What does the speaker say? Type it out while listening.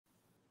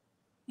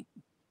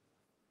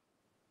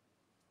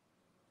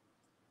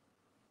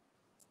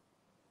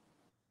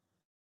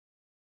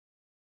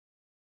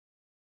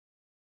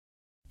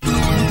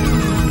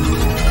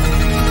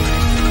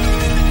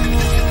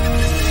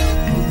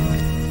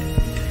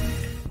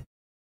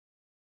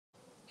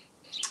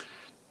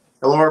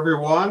Hello,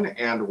 everyone,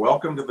 and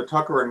welcome to the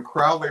Tucker and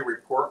Crowley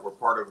Report. We're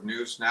part of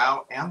News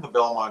Now and the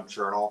Belmont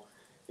Journal,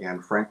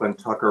 and Franklin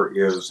Tucker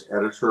is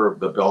editor of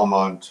the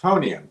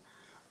Belmontonian.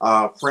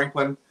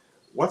 Franklin,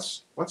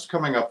 what's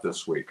coming up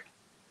this week?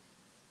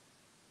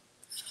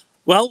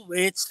 Well,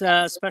 it's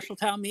a special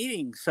town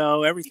meeting,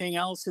 so everything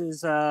else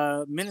is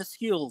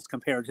minuscules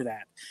compared to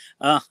that.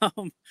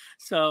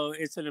 So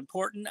it's an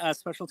important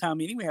special town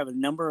meeting. We have a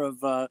number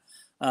of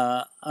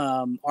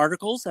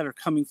articles that are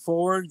coming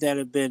forward that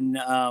have been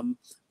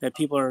that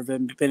people have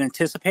been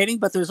anticipating,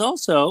 but there's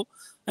also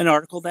an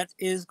article that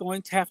is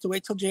going to have to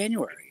wait till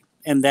January,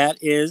 and that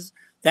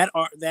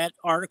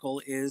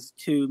article is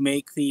to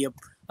make the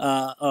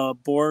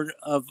Board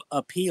of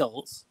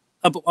Appeals.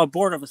 A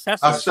board of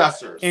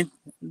assessors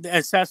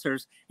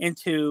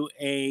into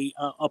a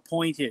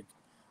appointed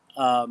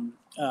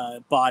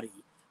body.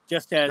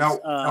 Just as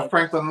now,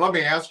 Franklin, let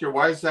me ask you,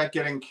 why is that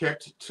getting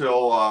kicked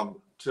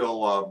till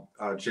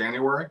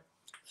January?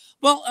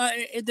 Well,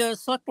 the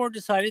select board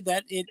decided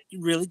that it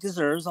really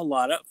deserves a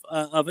lot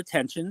of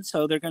attention,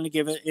 so they're going to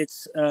give it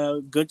its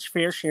good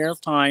fair share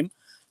of time,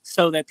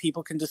 so that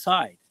people can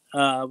decide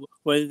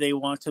whether they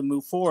want to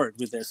move forward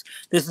with this.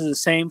 This is the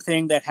same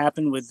thing that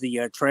happened with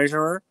the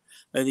treasurer.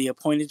 The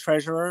appointed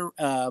treasurer,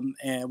 and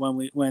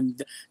when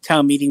the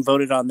town meeting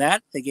voted on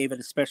that, they gave it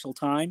a special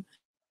time.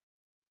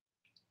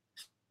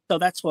 So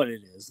that's what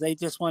it is. They're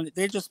just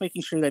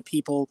making sure that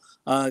people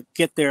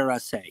get their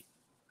say.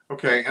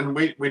 Okay, and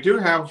we do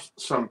have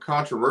some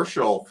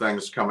controversial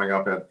things coming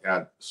up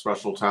at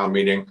special town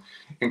meeting,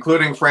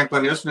 including,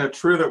 Franklin, isn't it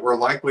true that we're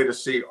likely to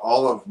see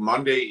all of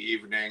Monday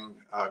evening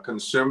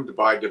consumed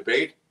by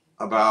debate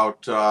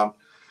about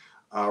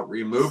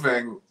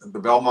removing the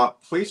Belmont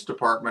Police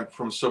Department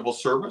from civil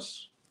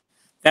service?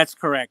 That's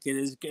correct. It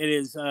is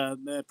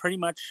pretty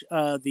much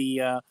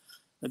the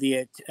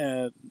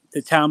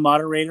town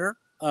moderator,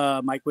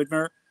 Mike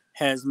Widmer,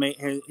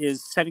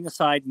 is setting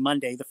aside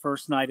Monday, the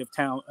first night of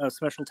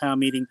special town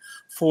meeting,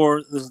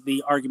 for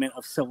the argument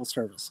of civil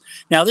service.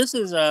 Now, this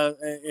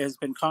has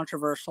been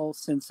controversial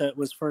since it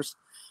was first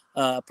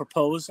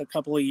proposed a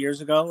couple of years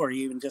ago, or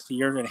even just a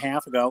year and a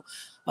half ago.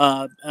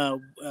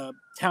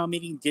 Town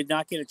meeting did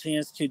not get a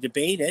chance to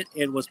debate it.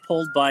 It was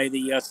pulled by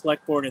the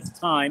select board at the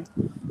time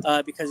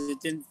because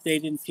they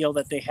didn't feel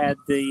that they had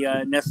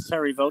the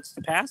necessary votes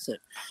to pass it.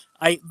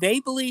 They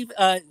believe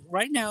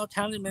right now,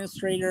 town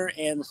administrator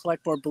and the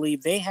select board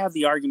believe they have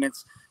the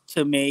arguments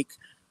to make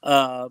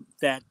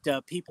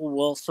that people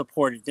will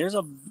support it. There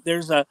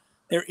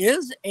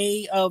is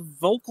a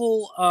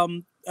vocal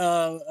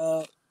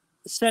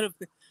set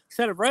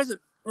of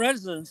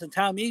residents and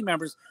town meeting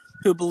members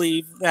who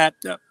believe that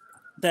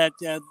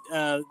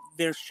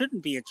there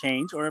shouldn't be a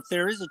change, or if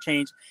there is a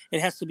change,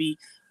 it has to be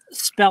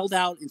spelled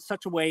out in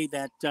such a way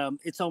that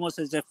it's almost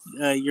as if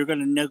you're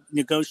going to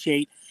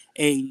negotiate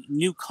a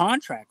new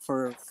contract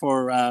for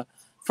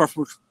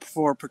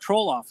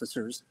patrol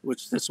officers,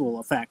 which this will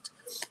affect.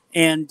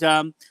 And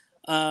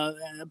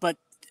but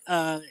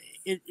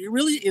it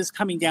really is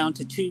coming down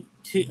to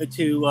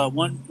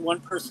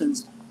one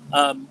person's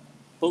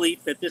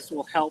belief that this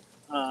will help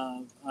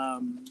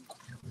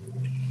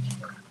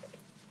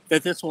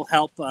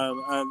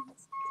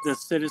the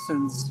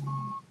citizens.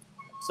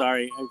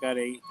 Sorry, I've got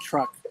a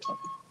truck.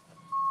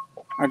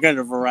 I've got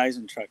a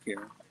Verizon truck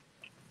here,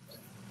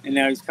 and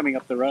now he's coming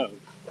up the road.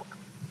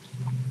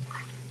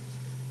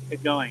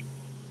 Get going.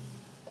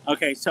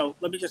 Okay, so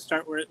let me just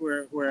start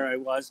where I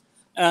was.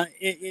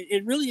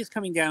 It really is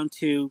coming down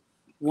to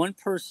one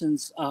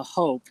person's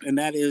hope, and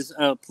that is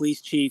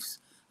Police Chief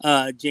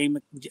James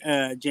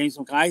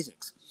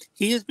McIsaacs.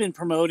 He has been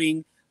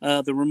promoting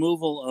the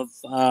removal of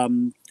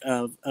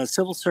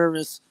civil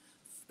service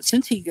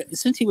since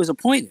he was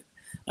appointed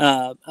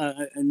a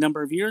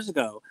number of years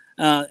ago,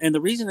 and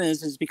the reason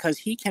is because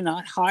he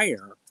cannot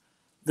hire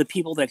the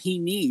people that he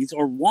needs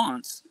or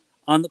wants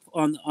on the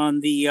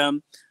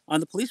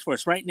police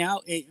force. Right now,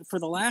 for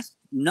the last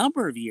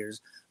number of years,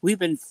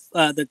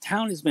 the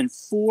town has been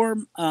 4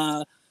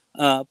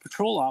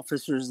 patrol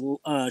officers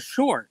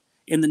short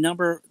in the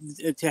number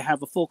to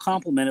have a full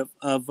complement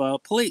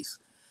of police.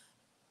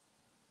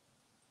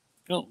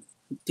 Oh,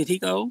 did he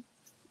go?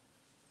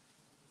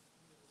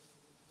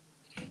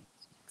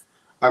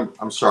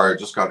 I'm sorry, I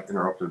just got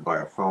interrupted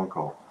by a phone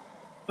call.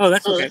 Oh,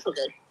 that's okay. That's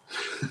okay.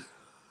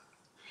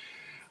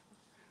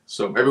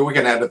 So maybe we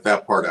can edit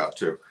that part out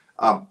too.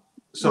 Let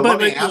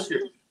me ask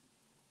you.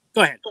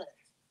 Go ahead.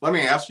 Let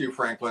me ask you,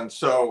 Franklin.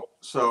 So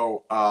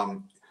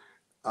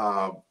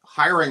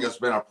hiring has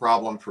been a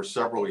problem for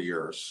several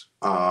years,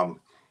 and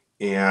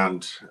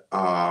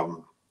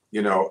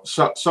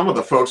some of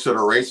the folks that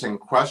are raising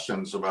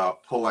questions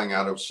about pulling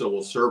out of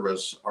civil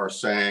service are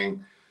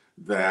saying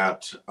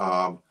that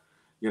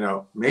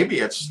maybe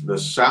it's the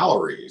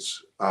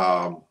salaries,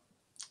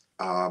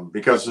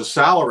 because the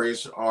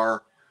salaries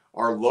are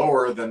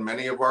lower than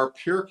many of our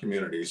peer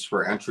communities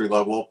for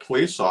entry-level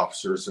police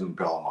officers in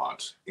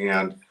Belmont.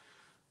 And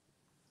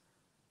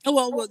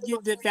Oh,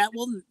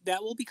 that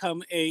will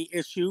become a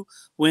issue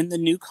when the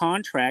new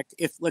contract.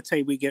 If let's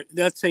say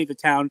the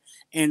town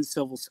ends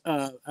civil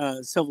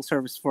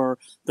service for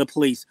the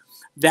police,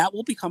 that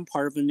will become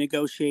part of a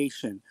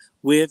negotiation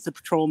with the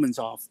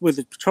with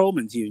the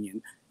patrolmen's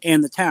union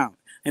and the town,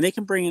 and they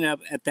can bring it up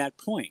at that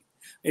point.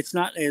 It's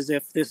not as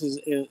if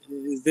it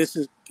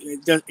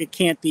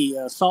can't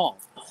be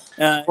solved.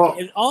 Well,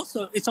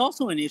 It's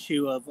also an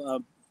issue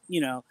of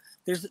you know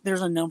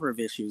there's a number of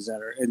issues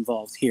that are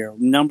involved here.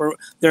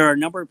 There are a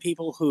number of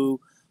people who,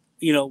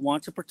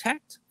 want to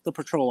protect the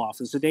patrol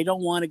officer. They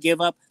don't want to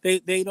give up.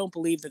 They don't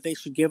believe that they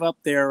should give up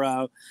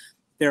their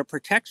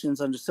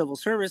protections under civil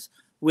service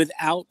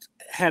without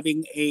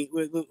having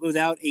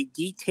without a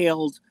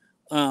detailed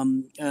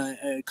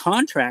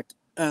contract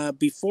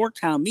before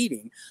town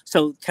meeting.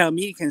 So town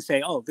meeting can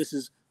say, "Oh, this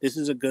is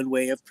a good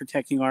way of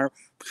protecting our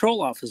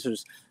patrol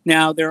officers."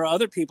 Now, there are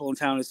other people in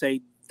town who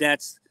say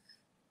that's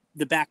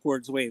the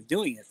backwards way of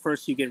doing it.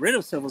 First, you get rid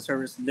of civil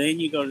service, then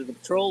you go to the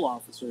patrol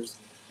officers,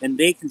 and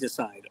they can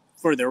decide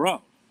on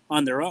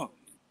their own,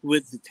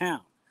 with the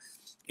town.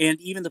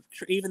 And even the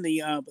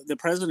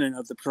president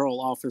of the patrol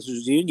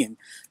officers union,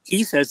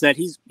 he says that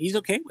he's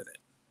okay with it.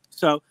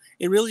 So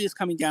it really is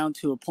coming down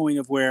to a point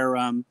of where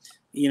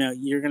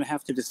you're going to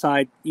have to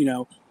decide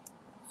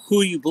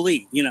who you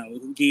believe.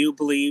 Do you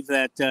believe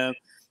that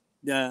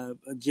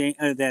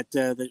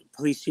the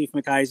police chief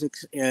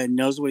McIsaacs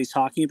knows what he's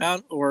talking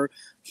about, or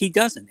he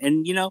doesn't?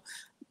 And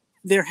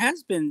there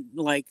has been,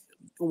 like,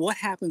 what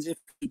happens if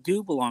you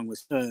do belong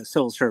with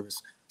civil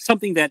service?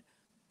 Something that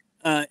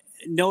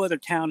no other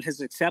town has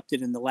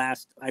accepted in the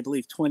last, I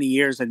believe, 20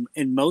 years,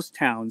 and most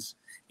towns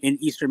in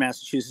Eastern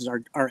Massachusetts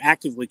are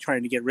actively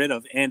trying to get rid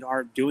of and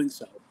are doing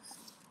so.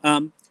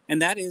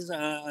 And that is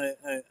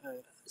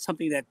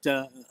something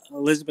that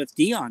Elizabeth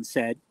Dion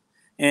said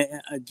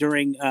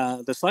during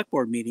the select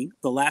board meeting,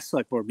 the last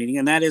select board meeting,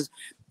 and that is,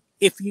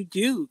 if you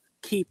do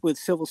keep with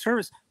civil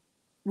service,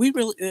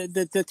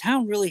 the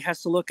town really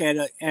has to look at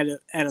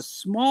a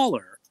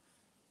smaller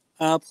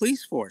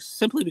police force,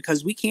 simply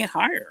because we can't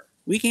hire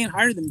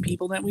the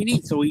people that we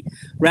need. So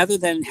rather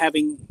than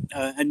having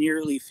a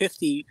nearly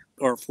 50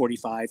 or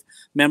 45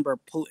 member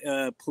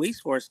police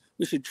force,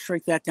 we should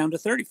shrink that down to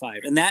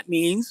 35, and that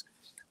means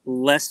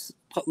less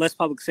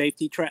public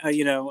safety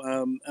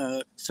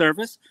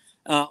service.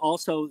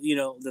 Also,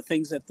 the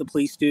things that the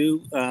police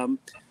do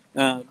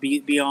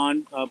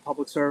beyond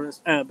public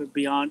service, but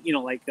beyond,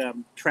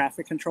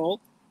 traffic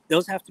control,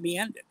 those have to be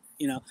ended.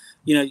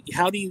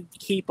 How do you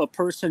keep a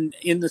person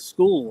in the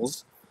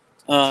schools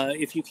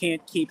if you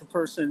can't keep a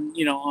person,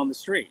 on the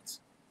streets?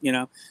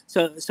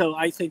 So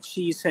I think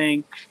she's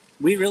saying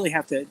we really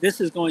have to. This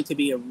is going to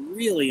be a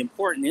really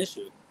important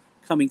issue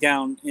coming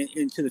down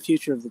into the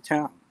future of the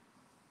town.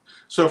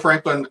 So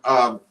Franklin,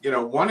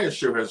 one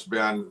issue has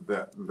been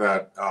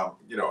that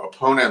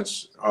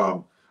opponents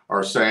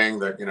are saying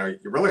that,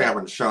 you really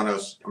haven't shown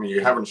us. I mean,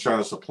 you haven't shown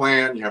us a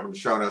plan. You haven't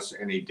shown us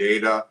any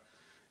data.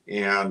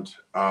 And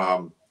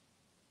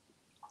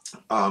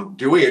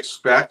do we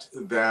expect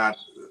that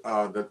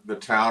the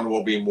town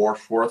will be more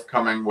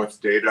forthcoming with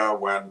data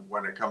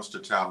when it comes to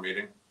town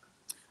meeting?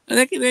 I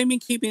think they've been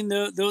keeping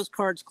those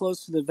cards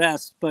close to the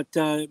vest, but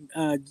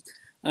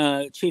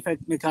Chief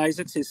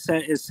McIsaacs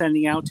is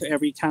sending out to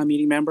every town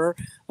meeting member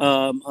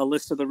a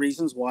list of the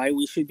reasons why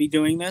we should be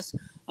doing this.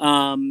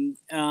 But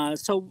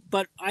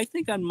I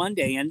think on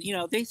Monday, and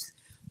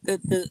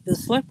the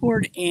select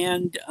board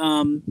and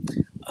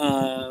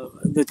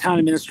the town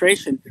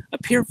administration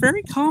appear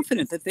very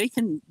confident that they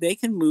can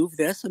move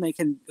this, and they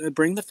can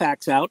bring the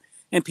facts out,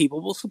 and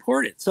people will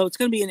support it. So it's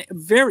going to be a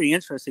very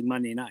interesting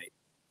Monday night.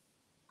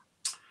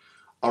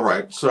 All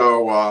right,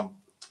 so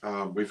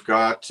we've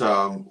got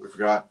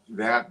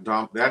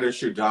that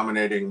issue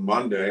dominating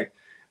Monday.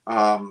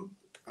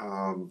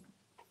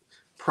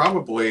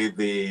 Probably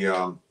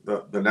the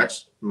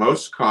next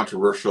most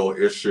controversial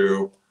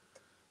issue.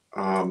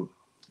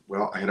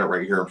 Well, I had it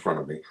right here in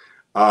front of me.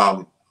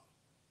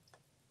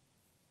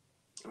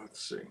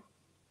 Let's see.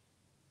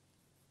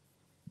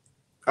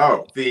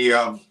 Oh,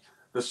 the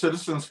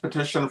citizens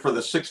petition for the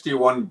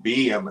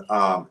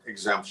 61B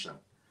exemption.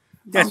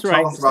 That's right.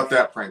 Tell us about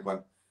that,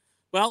 Franklin.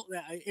 Well,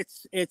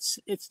 it's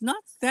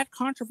not that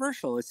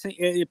controversial.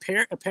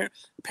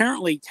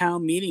 Apparently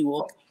town meeting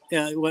will.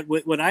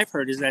 What I've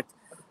heard is that,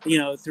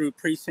 through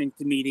precinct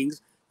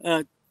meetings,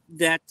 that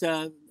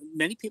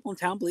many people in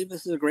town believe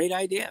this is a great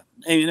idea.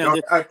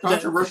 And,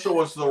 controversial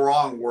was the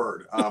wrong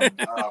word. But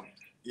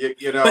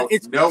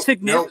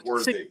it's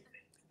noteworthy.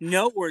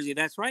 Noteworthy.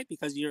 That's right,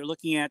 because you're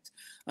looking at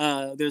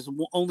there's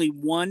only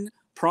one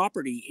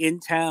property in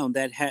town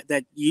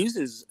that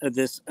uses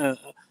this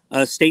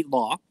state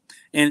law,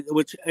 and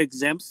which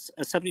exempts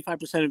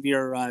 75% of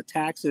your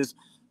taxes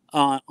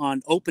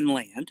on open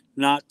land,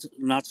 not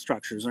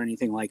structures or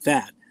anything like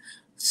that.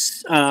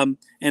 And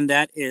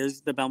that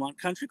is the Belmont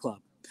Country Club.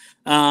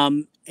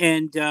 The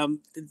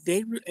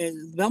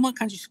Belmont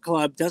Country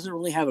Club doesn't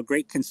really have a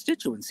great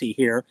constituency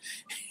here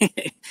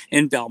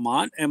in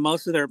Belmont, and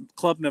most of their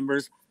club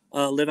members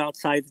live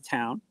outside the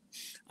town.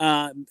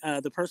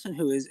 the person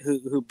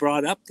who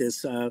brought up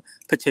this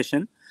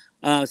petition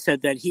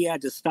said that he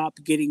had to stop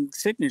getting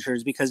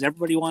signatures because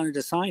everybody wanted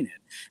to sign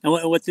it. And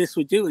what this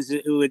would do is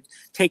it would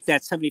take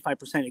that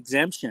 75%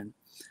 exemption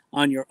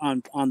on your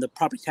on the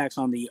property tax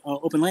on the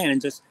open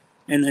land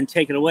and then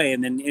take it away,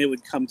 and then it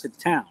would come to the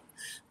town.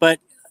 But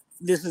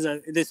this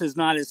is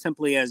not as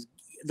simply as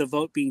the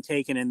vote being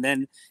taken and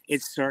then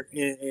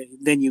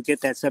then you get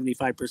that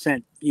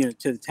 75%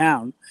 to the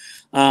town.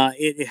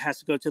 It has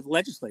to go to the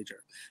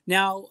legislature.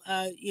 Now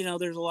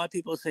there's a lot of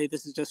people who say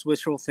this is just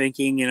wishful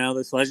thinking,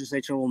 this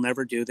legislature will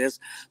never do this.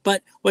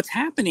 But what's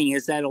happening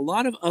is that a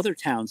lot of other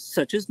towns,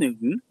 such as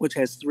Newton, which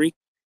has 3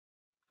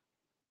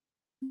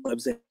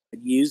 clubs that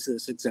use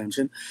this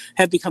exemption,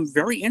 have become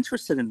very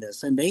interested in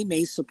this, and they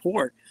may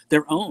support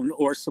their own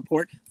or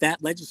support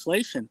that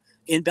legislation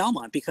in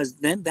Belmont, because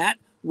then that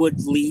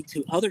would lead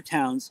to other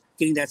towns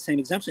getting that same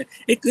exemption.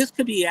 This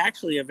could be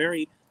actually a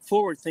very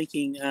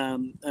forward-thinking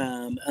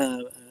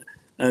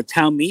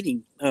town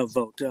meeting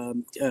vote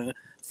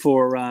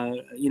for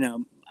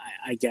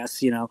I guess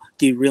do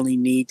you really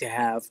need to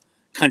have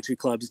country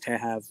clubs to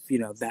have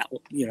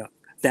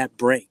that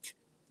break?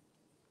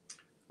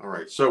 All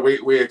right, so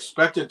we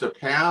expect it to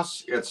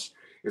pass.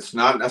 It's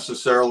not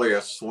necessarily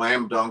a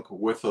slam dunk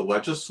with the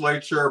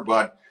legislature,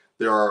 but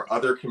there are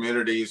other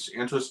communities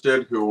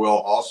interested who will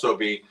also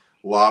be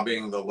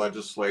lobbying the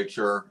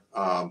legislature,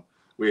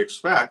 we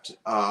expect,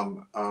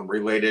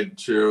 related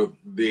to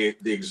the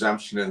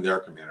exemption in their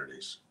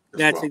communities.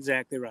 That's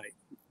exactly right.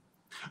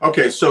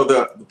 Okay,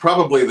 so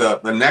probably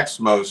the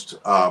next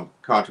most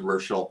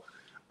controversial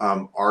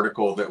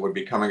article that would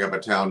be coming up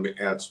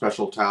at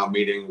special town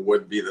meeting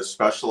would be the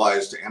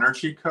Specialized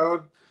Energy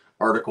Code,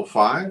 Article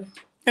 5.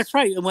 That's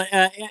right.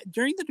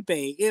 During the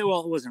debate, it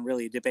wasn't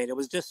really a debate. It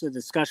was just a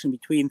discussion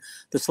between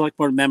the select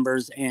board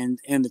members and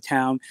the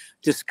town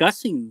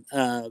discussing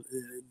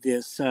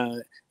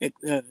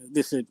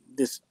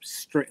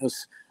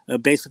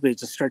basically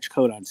it's a stretch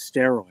code on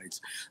steroids,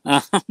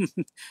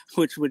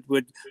 which would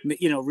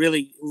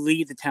really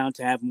lead the town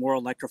to have more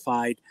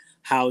electrified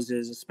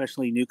houses,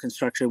 especially new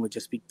construction would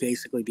just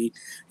basically be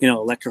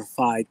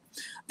electrified.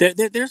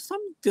 There's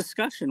some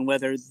discussion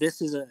whether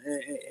this is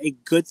a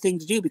good thing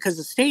to do, because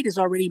the state is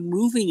already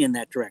moving in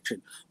that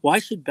direction. Why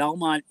should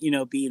Belmont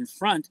be in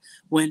front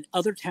when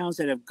other towns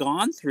that have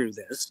gone through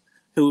this,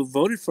 who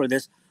voted for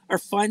this, are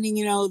finding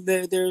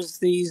there's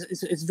these,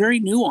 it's very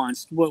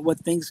nuanced what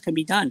things can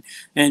be done,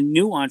 and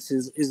nuance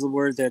is the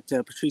word that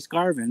Patrice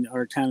Garvin,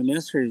 our town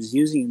administrator, is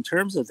using in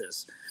terms of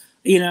this.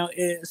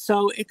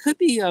 So it could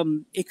be a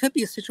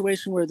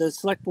situation where the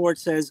select board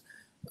says,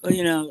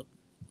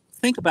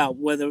 think about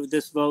whether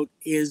this vote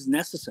is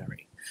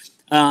necessary.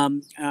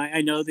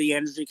 I know the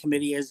Energy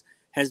Committee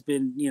has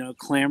been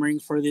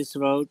clamoring for this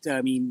vote.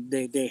 I mean,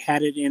 they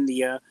had it in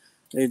the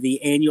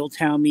annual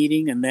town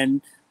meeting, and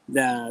then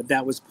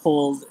that was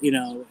pulled,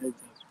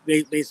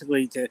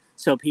 basically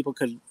so people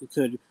could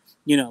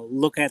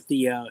look at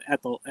the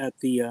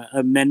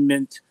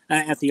amendment,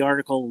 at the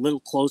article a little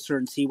closer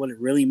and see what it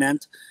really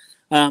meant.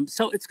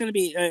 So it's going to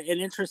be an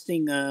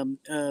interesting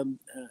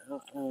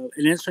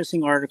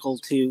article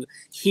to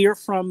hear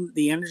from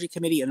the Energy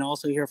Committee, and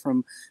also hear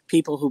from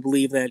people who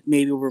believe that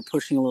maybe we're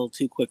pushing a little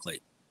too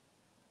quickly.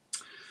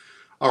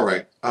 All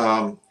right.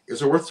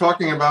 Is it worth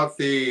talking about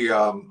the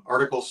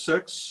Article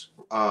 6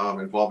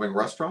 involving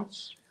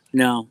restaurants?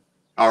 No.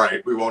 All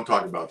right, we won't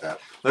talk about that.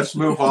 Let's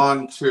move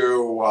on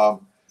to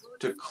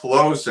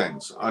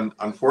closings.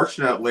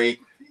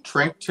 Unfortunately,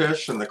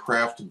 Trinktish and the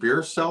Craft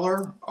Beer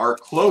Cellar are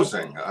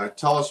closing.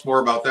 Tell us more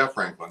about that,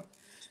 Franklin.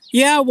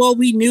 Yeah, well,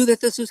 we knew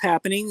that this was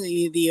happening.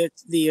 The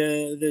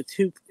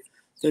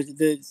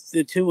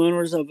two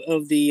owners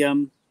of the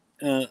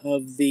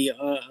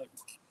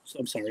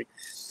I'm sorry.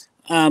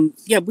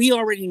 Yeah, we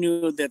already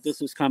knew that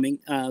this was coming.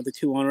 The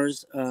two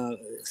owners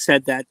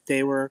said that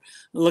they were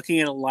looking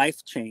at a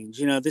life change.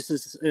 This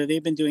is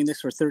they've been doing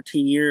this for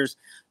 13 years.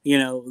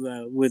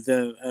 With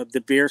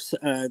the beer,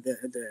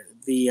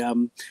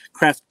 the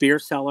craft beer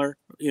cellar.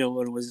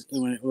 When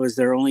it was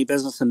their only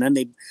business, and then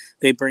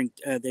they brought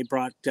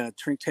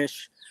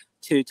Trinktish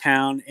to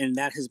town, and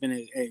that has been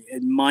a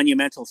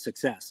monumental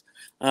success.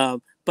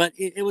 But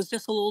it was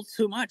just a little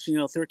too much,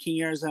 13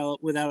 years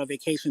out without a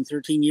vacation,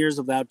 13 years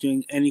without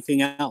doing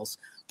anything else,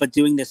 but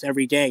doing this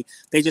every day.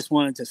 They just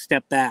wanted to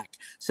step back.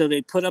 So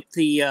they put up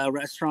the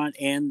restaurant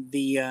and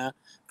the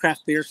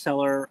craft beer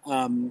cellar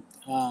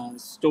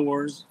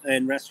stores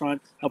and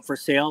restaurant up for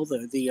sale.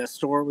 The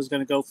store was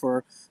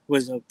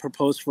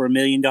proposed for $1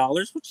 million,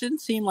 which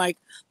didn't seem like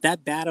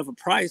that bad of a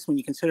price when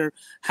you consider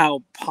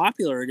how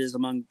popular it is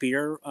among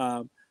beer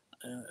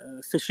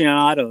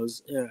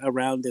aficionados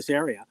around this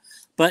area.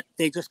 But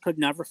they just could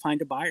never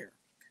find a buyer.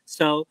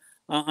 So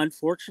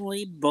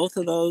unfortunately, both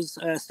of those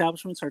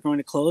establishments are going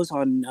to close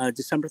on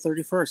December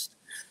 31st.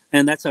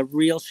 And that's a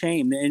real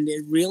shame. And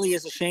it really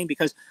is a shame,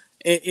 because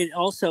it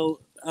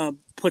also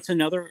puts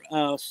another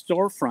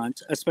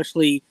storefront,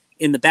 especially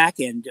in the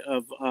back end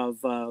of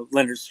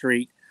Leonard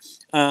Street,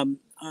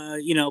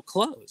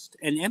 closed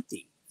and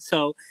empty.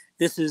 So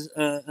this is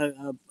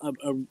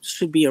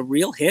should be a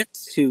real hit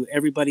to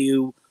everybody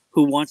who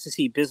wants to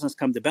see business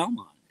come to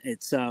Belmont.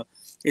 It's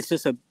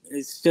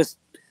just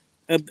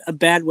a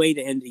bad way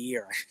to end the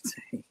year, I should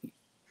say.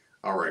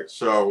 All right,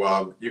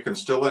 so you can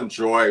still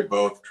enjoy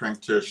both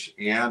Trinktish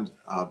and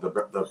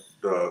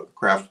the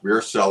craft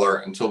beer cellar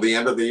until the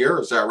end of the year.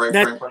 Is that right,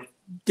 Franklin?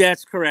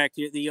 That's correct.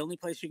 The only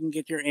place you can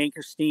get your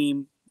Anchor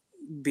Steam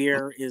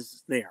beer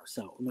is there.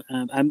 So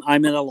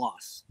I'm at a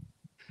loss.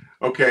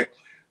 Okay.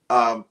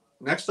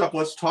 Next up,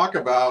 let's talk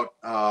about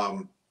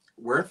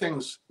where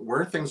things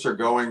are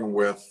going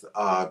with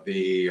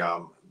the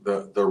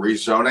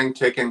rezoning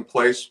taking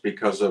place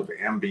because of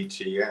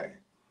MBTA.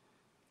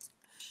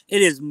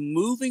 It is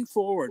moving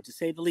forward, to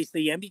say the least.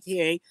 The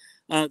MBTA,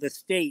 the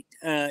state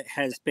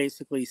has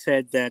basically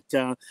said that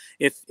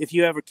if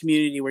you have a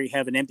community where you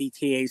have an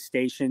MBTA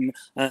station,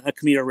 a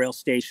commuter rail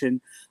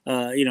station,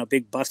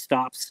 big bus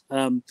stops,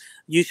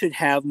 you should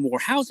have more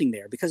housing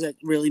there, because it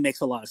really makes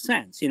a lot of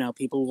sense.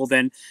 People will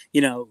then,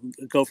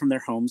 go from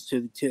their homes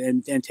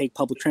and take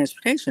public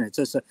transportation. It's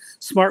just a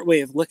smart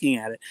way of looking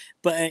at it.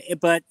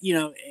 But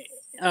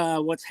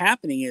what's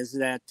happening is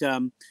that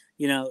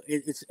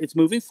it's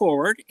moving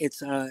forward. They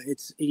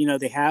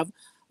have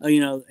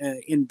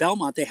in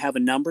Belmont they have a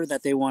number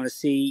that they want to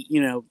see.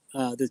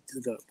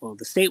 The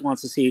state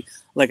wants to see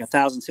like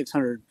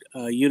 1,600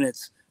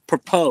 units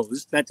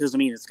proposed. That doesn't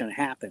mean it's going to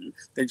happen.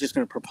 They're just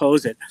going to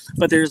propose it.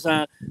 But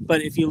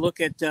if you look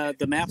at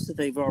the maps that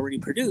they've already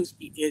produced,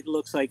 it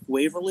looks like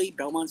Waverly,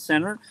 Belmont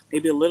Center,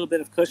 maybe a little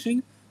bit of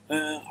Cushing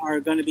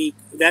are going to be.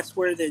 That's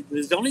where the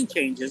zoning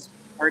changes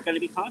are going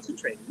to be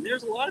concentrated. And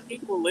there's a lot of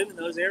people who live in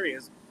those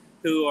areas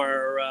who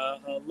are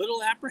a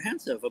little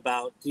apprehensive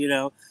about,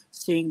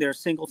 seeing their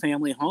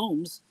single-family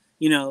homes,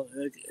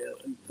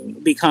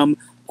 become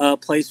a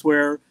place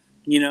where,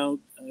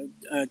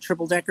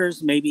 triple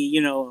deckers, maybe,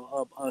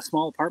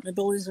 small apartment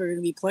buildings are going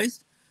to be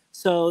placed.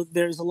 So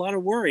there's a lot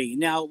of worry.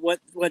 Now, what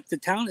the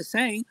town is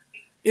saying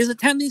is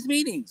attend these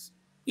meetings.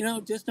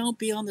 Just don't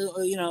be on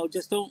the,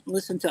 just don't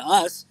listen to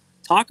us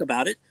talk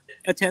about it.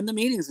 Attend the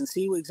meetings and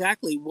see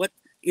exactly what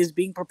is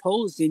being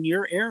proposed in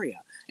your area,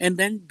 and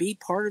then be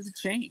part of the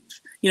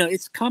change.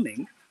 It's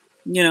coming.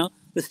 The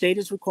state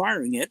is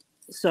requiring it.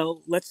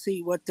 So let's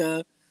see what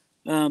and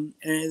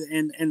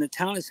the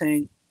town is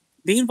saying.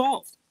 Be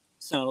involved.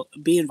 So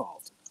be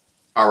involved.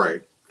 All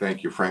right.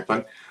 Thank you,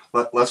 Franklin.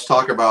 Let's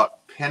talk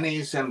about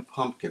Pennies and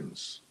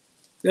Pumpkins.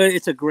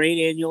 It's a great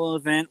annual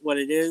event. What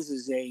it is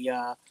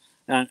it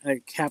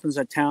happens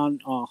at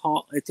town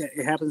hall.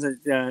 It happens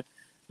at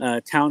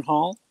town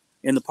hall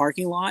in the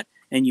parking lot.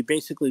 And you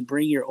basically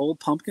bring your old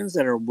pumpkins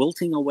that are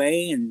wilting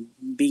away and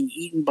being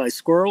eaten by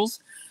squirrels,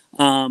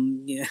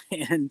 and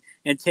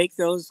take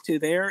those to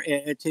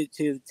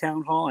the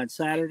town hall on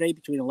Saturday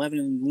between 11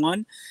 and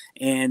 1,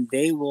 and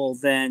they will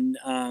then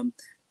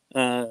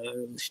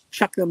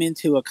chuck them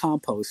into a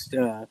compost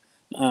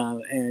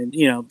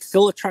and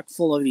fill a truck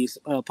full of these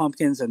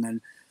pumpkins, and then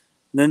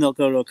they'll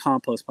go to a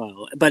compost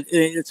pile. But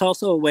it's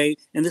also a way,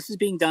 and this is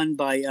being done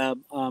by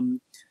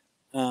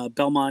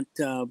Belmont.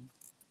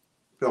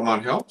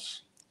 Belmont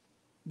Helps?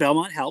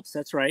 Belmont Helps,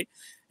 that's right.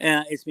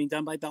 It's being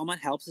done by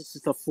Belmont Helps. This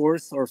is the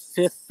 4th or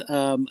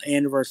 5th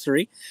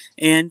anniversary.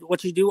 And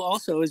what you do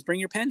also is bring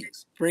your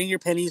pennies. Bring your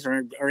pennies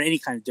or any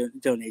kind of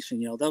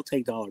donation. They'll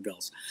take dollar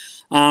bills.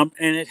 And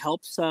it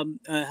helps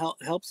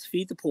helps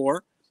feed the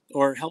poor,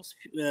 or helps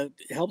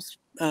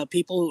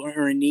people who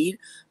are in need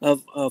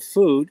of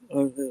food,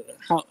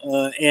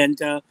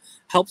 and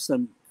helps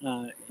them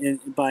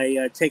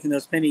by taking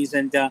those pennies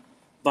and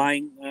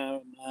buying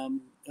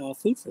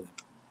food for them.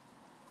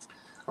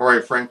 All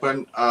right,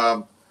 Franklin.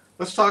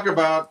 Let's talk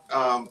about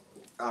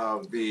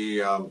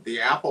the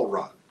Apple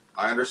Run.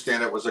 I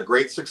understand it was a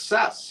great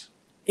success.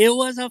 It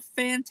was a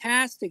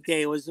fantastic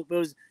day. It was a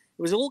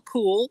little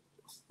cool.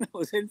 It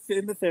was in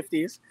the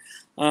 50s,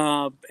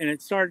 and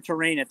it started to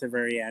rain at the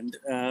very end.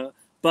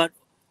 But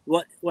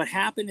what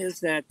happened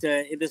is that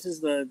this is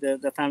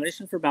the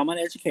Foundation for Belmont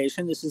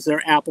Education. This is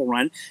their Apple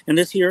Run, and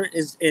this year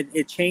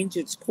it changed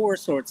its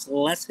course so it's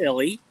less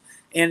hilly,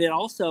 and it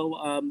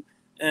also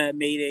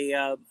made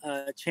a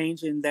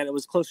change in that it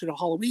was closer to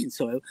Halloween.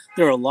 So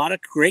there were a lot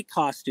of great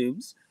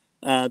costumes.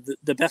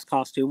 The best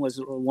costume was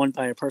one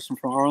by a person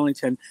from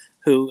Arlington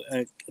who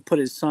put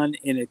his son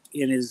in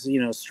his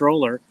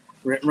stroller,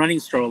 running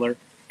stroller,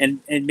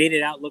 and made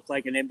it look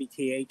like an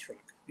MBTA truck.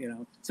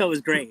 So it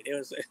was great. It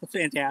was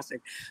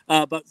fantastic.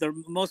 But the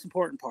most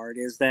important part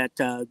is that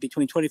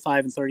between $25,000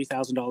 and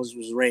 $30,000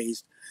 was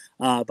raised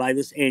by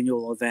this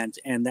annual event,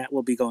 and that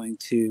will be going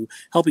to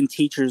helping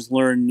teachers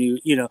learn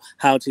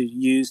how to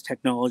use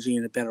technology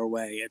in a better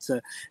way.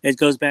 It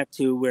goes back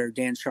to where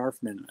Dan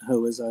Scharfman,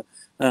 who was a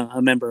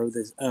member of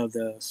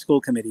the school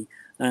committee,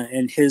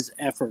 and his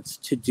efforts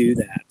to do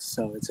that.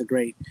 So it's a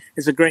great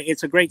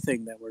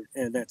thing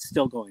that's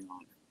still going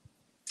on.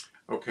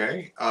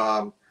 Okay.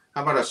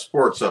 How about a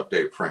sports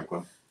update,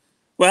 Franklin?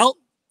 Well,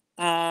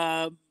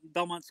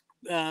 Belmont's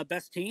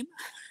best team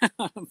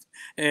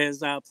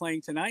is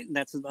playing tonight, and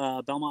that's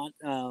Belmont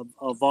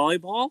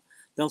volleyball.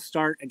 They'll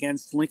start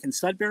against Lincoln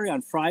Sudbury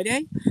on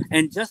Friday,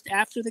 and just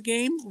after the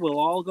game, we'll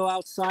all go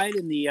outside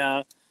in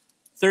the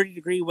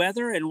 30-degree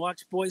weather and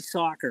watch boys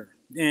soccer.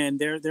 And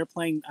they're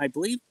playing, I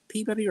believe,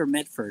 Peabody or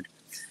Medford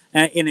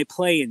in a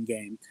play-in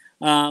game.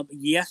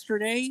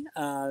 Yesterday,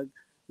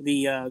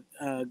 the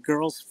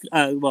girls,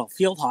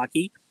 field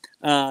hockey,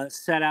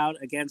 set out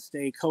against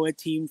a co-ed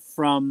team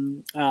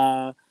from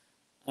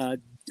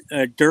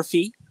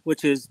Durfee,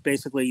 which is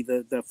basically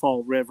the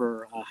Fall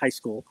River High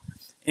School,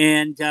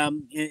 and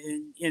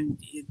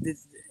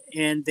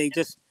they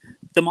just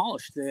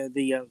demolished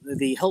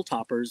the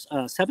Hilltoppers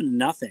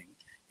 7-0.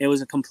 It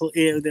was a complete.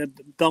 The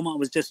Belmont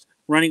was just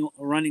running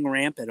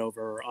rampant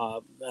over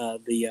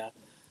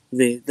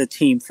the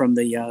team from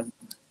the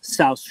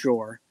South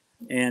Shore,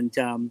 and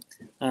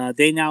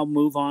they now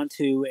move on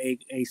to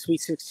a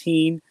Sweet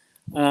 16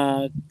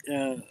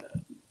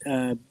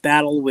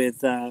 battle with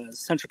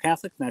Central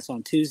Catholic, and that's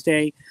on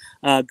Tuesday.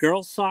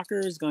 Girls soccer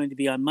is going to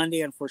be on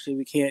Monday.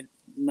 Unfortunately,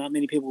 not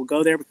many people will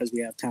go there because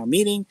we have town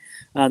meeting.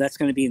 That's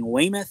going to be in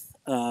Weymouth.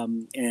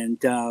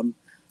 And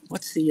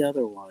what's the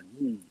other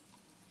one?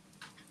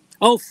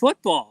 Oh,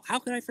 football. How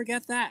could I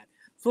forget that?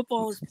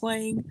 Football is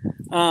playing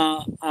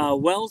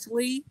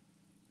Wellesley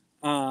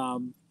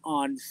on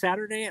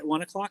Saturday at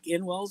 1:00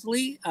 in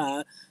Wellesley.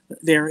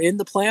 They're in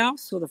the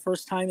playoffs for the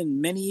first time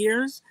in many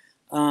years.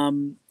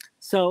 This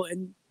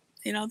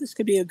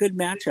could be a good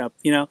matchup,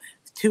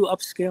 two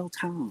upscale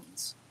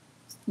towns.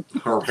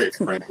 All right,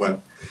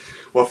 Franklin.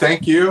 Well,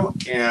 thank you.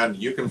 And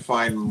you can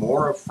find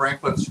more of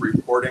Franklin's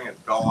reporting at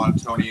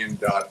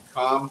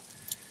belmontonian.com.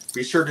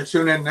 Be sure to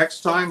tune in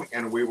next time,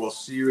 and we will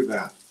see you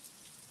then.